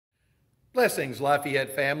Blessings,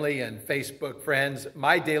 Lafayette family and Facebook friends.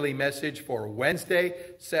 My daily message for Wednesday,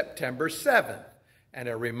 September 7th. And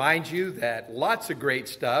I remind you that lots of great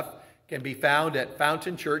stuff can be found at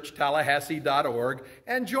fountainchurchtallahassee.org,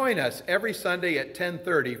 and join us every Sunday at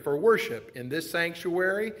 10:30 for worship in this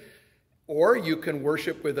sanctuary, or you can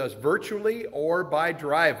worship with us virtually or by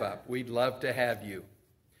drive-up. We'd love to have you.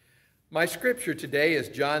 My scripture today is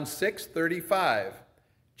John 6:35.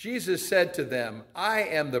 Jesus said to them, "I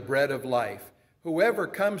am the bread of life. Whoever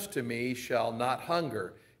comes to me shall not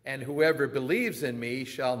hunger, and whoever believes in me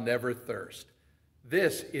shall never thirst."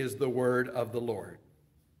 This is the word of the Lord.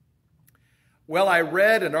 Well, I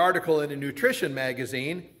read an article in a nutrition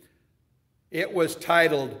magazine. It was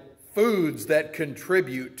titled, "Foods That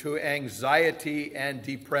Contribute to Anxiety and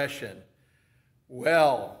Depression."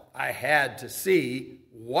 Well, I had to see,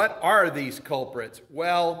 what are these culprits?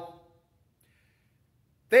 Well,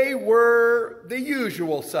 they were the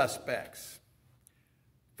usual suspects.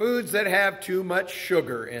 Foods that have too much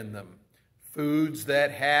sugar in them. Foods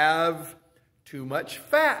that have too much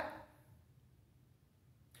fat.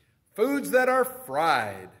 Foods that are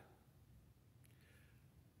fried.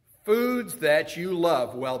 Foods that you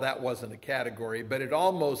love. Well, that wasn't a category, but it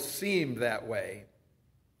almost seemed that way.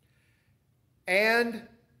 And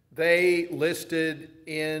they listed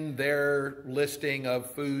in their listing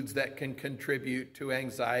of foods that can contribute to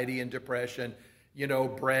anxiety and depression,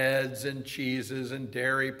 breads and cheeses and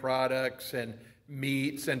dairy products and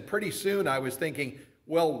meats. And pretty soon I was thinking,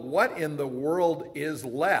 well, what in the world is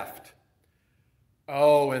left?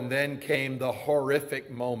 Oh, and then came the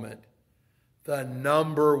horrific moment. The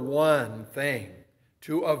number one thing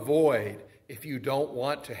to avoid if you don't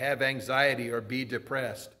want to have anxiety or be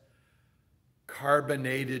depressed: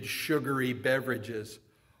 carbonated, sugary beverages.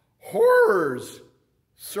 Horrors!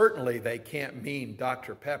 Certainly they can't mean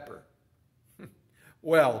Dr. Pepper.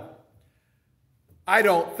 Well, I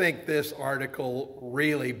don't think this article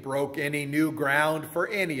really broke any new ground for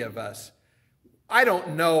any of us. I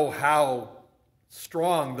don't know how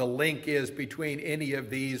strong the link is between any of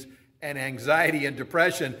these and anxiety and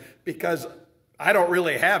depression, because I don't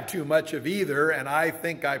really have too much of either, and I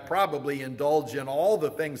think I probably indulge in all the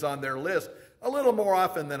things on their list a little more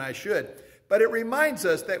often than I should. But it reminds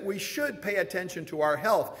us that we should pay attention to our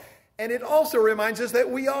health. And it also reminds us that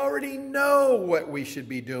we already know what we should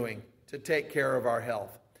be doing to take care of our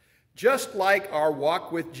health. Just like our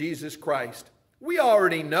walk with Jesus Christ, we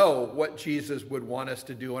already know what Jesus would want us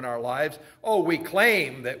to do in our lives. Oh, we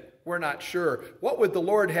claim that we're not sure. What would the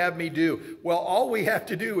Lord have me do? Well, all we have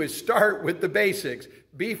to do is start with the basics.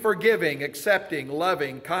 Be forgiving, accepting,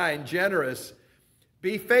 loving, kind, generous.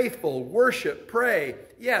 Be faithful, worship, pray.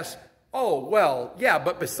 Yes. Oh, well, yeah,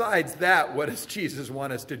 but besides that, what does Jesus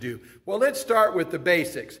want us to do? Well, let's start with the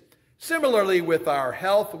basics. Similarly, with our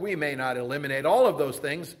health, we may not eliminate all of those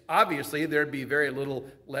things. Obviously, there'd be very little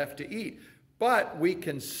left to eat. But we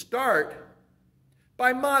can start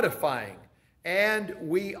by modifying. And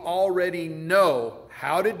we already know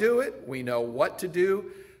how to do it. We know what to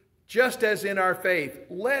do. Just as in our faith,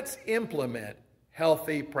 let's implement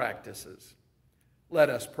healthy practices. Let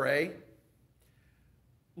us pray.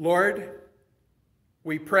 Lord,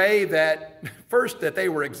 we pray that, first, that they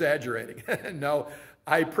were exaggerating. No,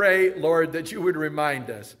 I pray, Lord, that you would remind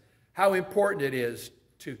us how important it is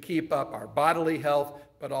to keep up our bodily health,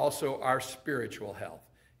 but also our spiritual health.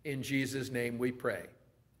 In Jesus' name we pray.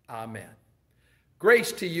 Amen.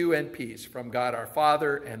 Grace to you and peace from God our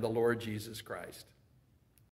Father and the Lord Jesus Christ.